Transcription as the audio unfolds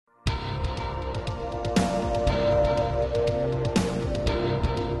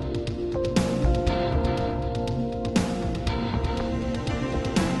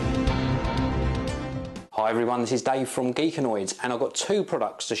everyone, this is Dave from Geekanoids, and I've got two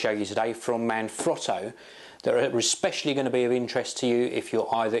products to show you today from Manfrotto that are especially going to be of interest to you if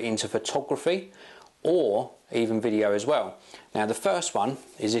you're either into photography or even video as well. Now the first one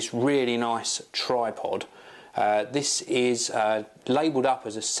is this really nice tripod. This is labelled up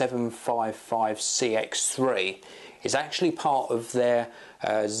as a 755CX3. It's actually part of their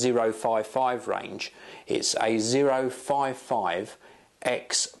 055 range. It's a 055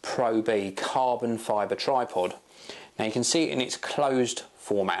 X Pro B carbon fibre tripod. Now you can see it in its closed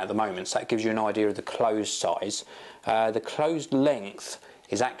format at the moment, so that gives you an idea of the closed size. The closed length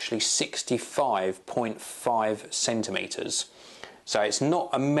is actually 65.5 centimetres. So it's not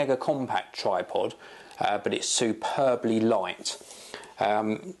a mega compact tripod, but it's superbly light.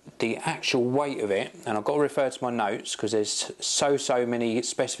 The actual weight of it, and I've got to refer to my notes because there's so many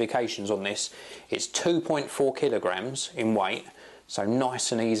specifications on this, it's 2.4 kilograms in weight. So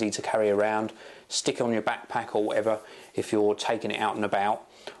nice and easy to carry around, stick it on your backpack or whatever if you're taking it out and about,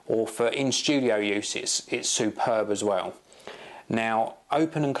 or for in-studio use it's superb as well. Now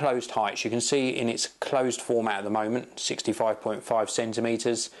open and closed heights, you can see in its closed format at the moment, 65.5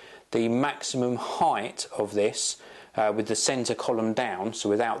 centimetres. The maximum height of this with the centre column down, so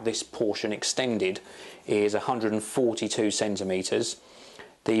without this portion extended, is 142 centimetres.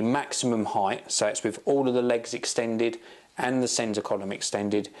 The maximum height, so it's with all of the legs extended and the centre column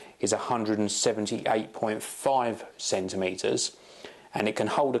extended, is 178.5 centimetres, and it can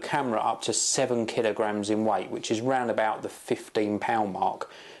hold a camera up to 7 kilograms in weight, which is round about the £15 mark,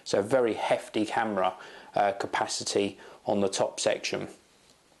 so a very hefty camera capacity on the top section.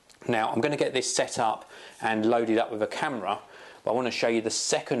 Now I'm going to get this set up and loaded up with a camera, but I want to show you the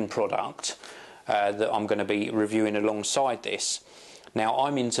second product that I'm going to be reviewing alongside this. Now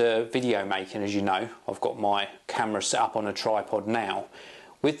I'm into video making, as you know. I've got my camera set up on a tripod now.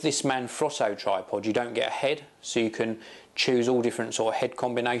 With this Manfrotto tripod you don't get a head, so you can choose all different sort of head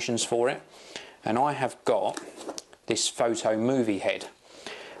combinations for it. And I have got this photo movie head.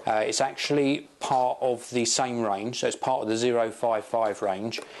 It's actually part of the same range, so it's part of the 055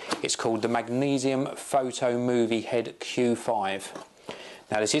 range. It's called the Magnesium Photo Movie Head Q5.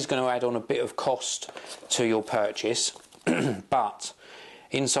 Now this is going to add on a bit of cost to your purchase, but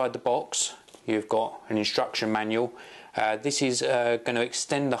inside the box you've got an instruction manual. This is going to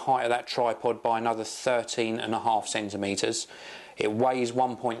extend the height of that tripod by another 13.5 centimetres. It weighs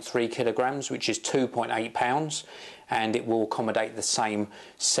 1.3 kilograms, which is 2.8 pounds, and it will accommodate the same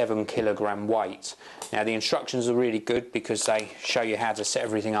 7 kilogram weight. Now the instructions are really good because they show you how to set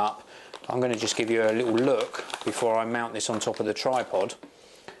everything up. I'm going to just give you a little look before I mount this on top of the tripod.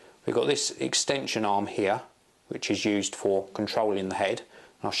 We've got this extension arm here, which is used for controlling the head.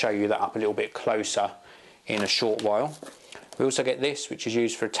 I'll show you that up a little bit closer in a short while. We also get this, which is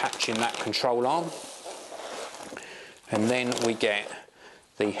used for attaching that control arm. And then we get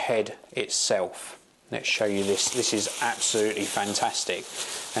the head itself. Let's show you this. This is absolutely fantastic.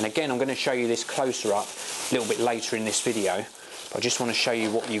 And again, I'm going to show you this closer up a little bit later in this video. But I just want to show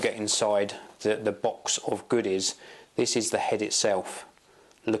you what you get inside the box of goodies. This is the head itself.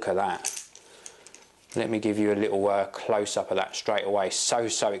 Look at that. Let me give you a little close-up of that straight away. So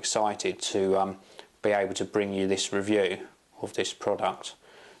excited to be able to bring you this review of this product.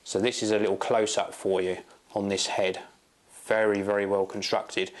 So this is a little close-up for you on this head. Very well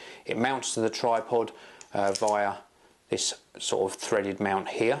constructed. It mounts to the tripod via this sort of threaded mount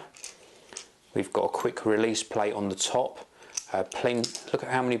here. We've got a quick release plate on the top. Look at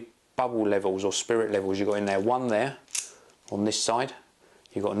how many bubble levels or spirit levels you've got in there. One there on this side.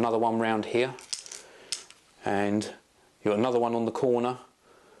 You've got another one round here. And you've got another one on the corner.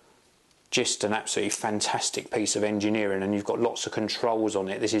 Just an absolutely fantastic piece of engineering, and you've got lots of controls on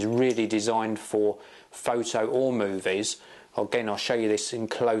it. This is really designed for photo or movies. Again, I'll show you this in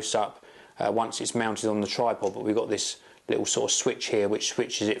close-up once it's mounted on the tripod, but we've got this little sort of switch here which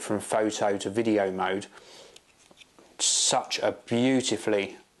switches it from photo to video mode. Such a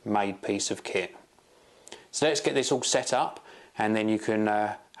beautifully made piece of kit. So let's get this all set up, and then you can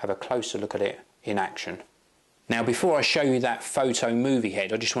have a closer look at it in action. Now before I show you that photo movie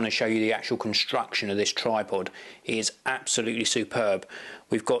head, I just want to show you the actual construction of this tripod. It is absolutely superb.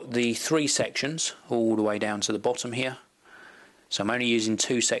 We've got the 3 sections all the way down to the bottom here. So I'm only using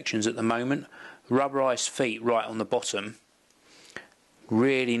 2 sections at the moment. Rubberized feet right on the bottom.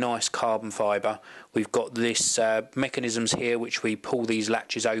 Really nice carbon fibre. We've got this mechanisms here which we pull these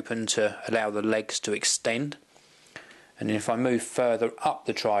latches open to allow the legs to extend. And then if I move further up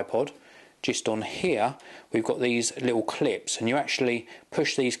the tripod, just on here we've got these little clips, and you actually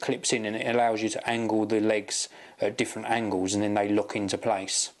push these clips in and it allows you to angle the legs at different angles, and then they lock into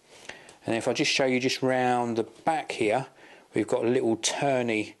place. And if I just show you just round the back here, we've got a little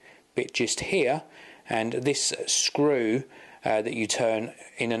turny bit just here, and this screw that you turn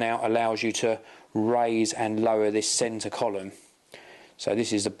in and out allows you to raise and lower this centre column. So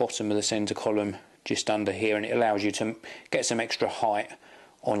this is the bottom of the centre column just under here, and it allows you to get some extra height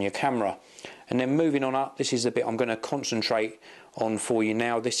on your camera. And then moving on up, this is the bit I'm going to concentrate on for you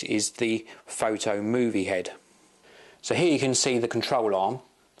now. This is the photo movie head. So here you can see the control arm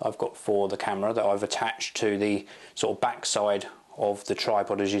I've got for the camera that I've attached to the sort of back side of the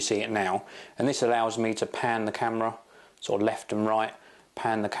tripod as you see it now, and this allows me to pan the camera sort of left and right,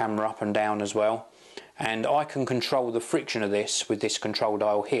 pan the camera up and down as well, and I can control the friction of this with this control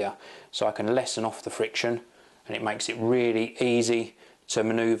dial here, so I can lessen off the friction and it makes it really easy to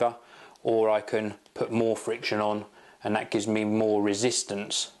manoeuvre, or I can put more friction on and that gives me more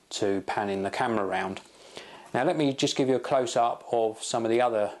resistance to panning the camera around. Now let me just give you a close-up of some of the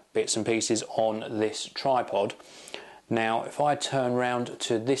other bits and pieces on this tripod. Now if I turn round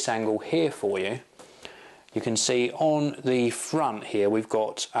to this angle here for you, you can see on the front here we've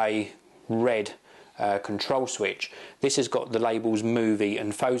got a red control switch. This has got the labels movie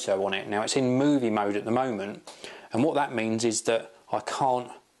and photo on it. Now it's in movie mode at the moment, and what that means is that I can't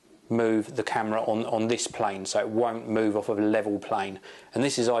move the camera on this plane, so it won't move off of a level plane, and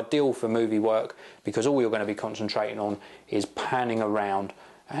this is ideal for movie work because all you're going to be concentrating on is panning around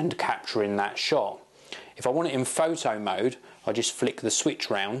and capturing that shot. If I want it in photo mode, I just flick the switch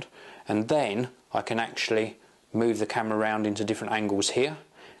round and then I can actually move the camera around into different angles here,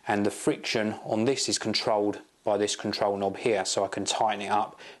 and the friction on this is controlled by this control knob here, so I can tighten it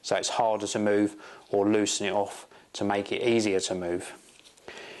up so it's harder to move or loosen it off to make it easier to move.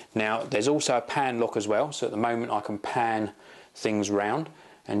 Now there's also a pan lock as well, so at the moment I can pan things round,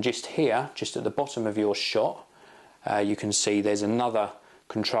 and just here, just at the bottom of your shot, you can see there's another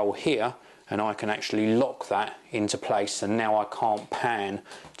control here, and I can actually lock that into place, and now I can't pan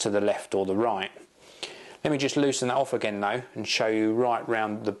to the left or the right. Let me just loosen that off again though and show you right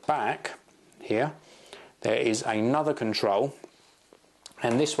round the back here. There is another control,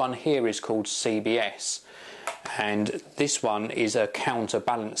 and this one here is called CBS. And this one is a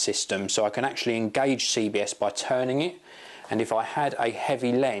counterbalance system, so I can actually engage CBS by turning it, and if I had a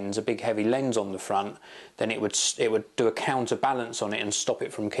heavy lens, a big heavy lens on the front, then it would do a counterbalance on it and stop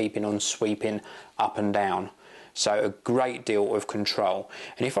it from keeping on sweeping up and down. So a great deal of control.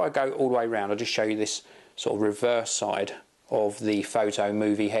 And if I go all the way around, I'll just show you this sort of reverse side of the photo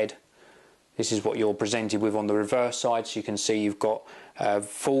movie head. This is what you're presented with on the reverse side, so you can see you've got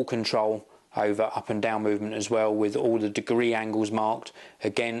full control over up and down movement as well, with all the degree angles marked.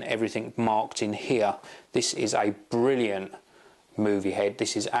 Again, everything marked in here. This is a brilliant movie head.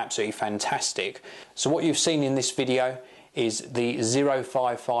 This is absolutely fantastic. So what you've seen in this video is the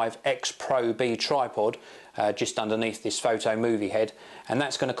 055X Pro B tripod just underneath this photo movie head, and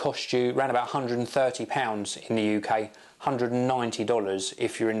that's going to cost you around about £130 in the UK, $190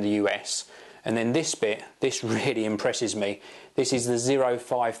 if you're in the US. And then this bit, this really impresses me. This is the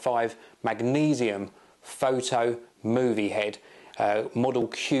 055 Magnesium photo movie head, model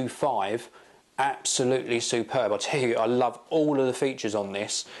Q5. Absolutely superb. I tell you, I love all of the features on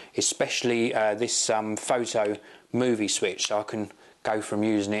this, especially this photo movie switch. So I can go from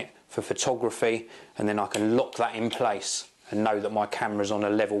using it for photography, and then I can lock that in place and know that my camera's on a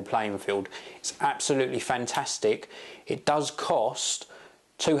level playing field. It's absolutely fantastic. It does cost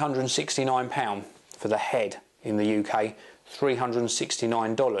 £269 for the head in the UK,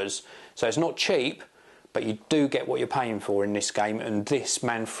 $369. So it's not cheap, but you do get what you're paying for in this game, and this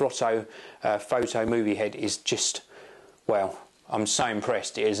Manfrotto photo movie head is just, well, I'm so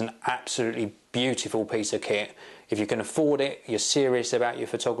impressed. It is an absolutely beautiful piece of kit. If you can afford it, you're serious about your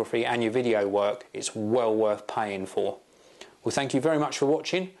photography and your video work, it's well worth paying for. Well, thank you very much for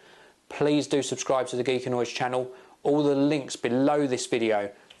watching. Please do subscribe to the Geekanoids channel. All the links below this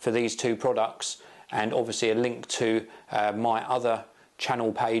video for these two products, and obviously a link to my other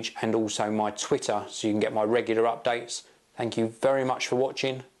channel page and also my Twitter, so you can get my regular updates. Thank you very much for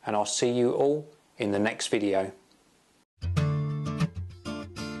watching, and I'll see you all in the next video.